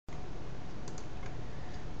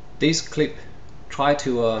This clip try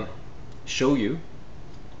to show you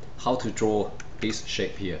how to draw this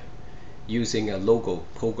shape here using a logo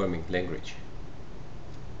programming language.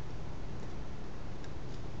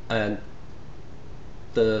 And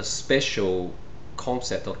the special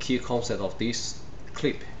concept or key concept of this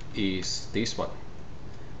clip is this one: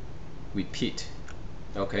 repeat.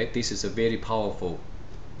 Okay, this is a very powerful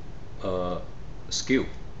skill,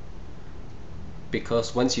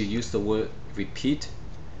 because once you use the word repeat,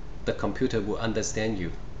 the computer will understand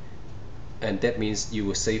you, and that means you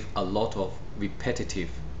will save a lot of repetitive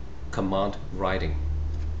command writing.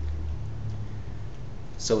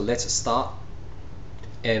 So let's start,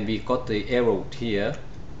 and we got the arrow here,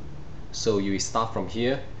 so you start from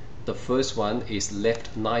here. The first one is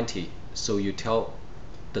left 90, so you tell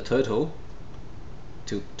the turtle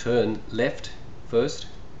to turn left first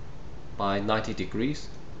by 90 degrees,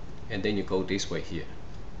 and then you go this way here.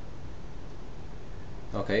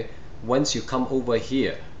 Okay, once you come over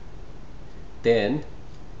here, then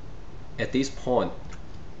at this point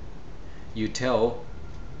you tell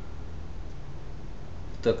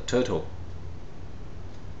the turtle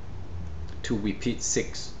to repeat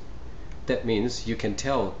 6. That means you can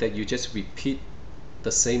tell that you just repeat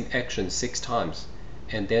the same action 6 times,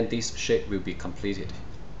 and then this shape will be completed.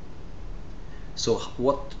 So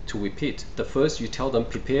what to repeat? The first, you tell them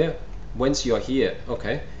prepare. Once you are here,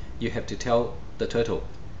 okay, you have to tell the turtle,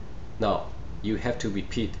 now you have to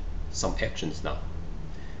repeat some actions now.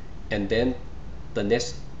 And then the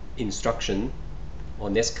next instruction or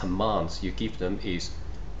next commands you give them is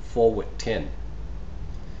forward 10.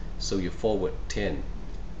 So you forward 10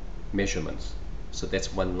 measurements, so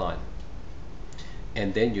that's one line.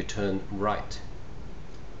 And then you turn right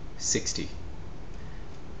 60.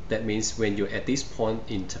 That means when you're at this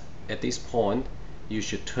point you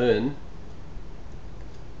should turn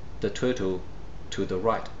the turtle to the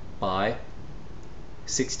right by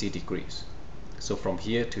 60 degrees. So from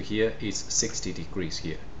here to here is 60 degrees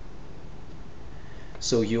here.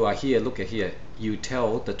 So you are here, look at here, you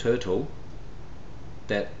tell the turtle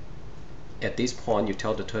that at this point you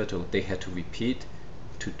tell the turtle they had to repeat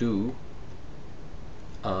to do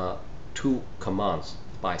 2 commands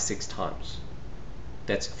by 6 times.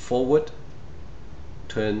 That's forward,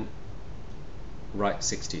 turn right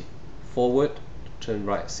 60, forward, turn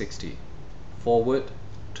right 60, forward,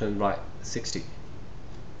 turn right 60,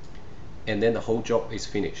 and then the whole job is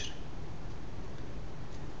finished.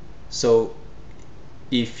 So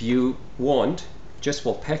if you want, just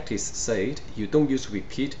for practice sake, you don't use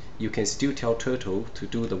repeat, you can still tell turtle to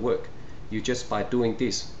do the work. You just by doing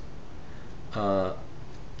this,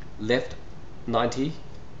 left 90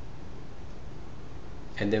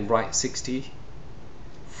 and then right 60,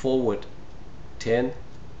 forward 10,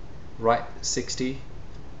 right 60,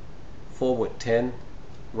 forward 10,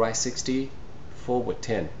 right 60, forward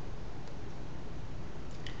 10.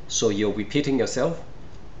 So you're repeating yourself,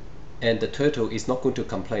 and the turtle is not going to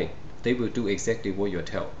complain. They will do exactly what you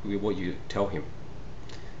tell him.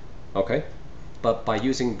 Okay, but by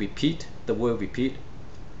using repeat, the word repeat,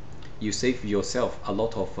 you save yourself a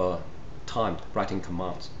lot of time writing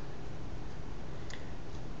commands.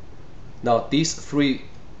 Now these 3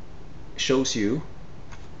 shows you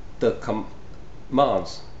the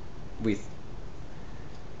commands with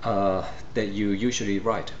that you usually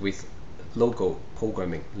write with logo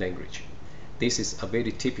programming language. This is a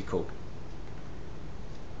very typical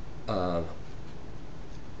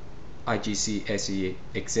IGCSE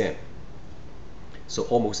exam. So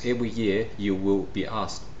almost every year you will be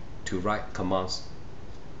asked to write commands.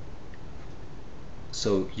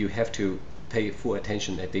 So you have to pay full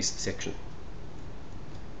attention at this section.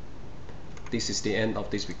 This is the end of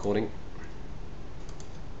this recording.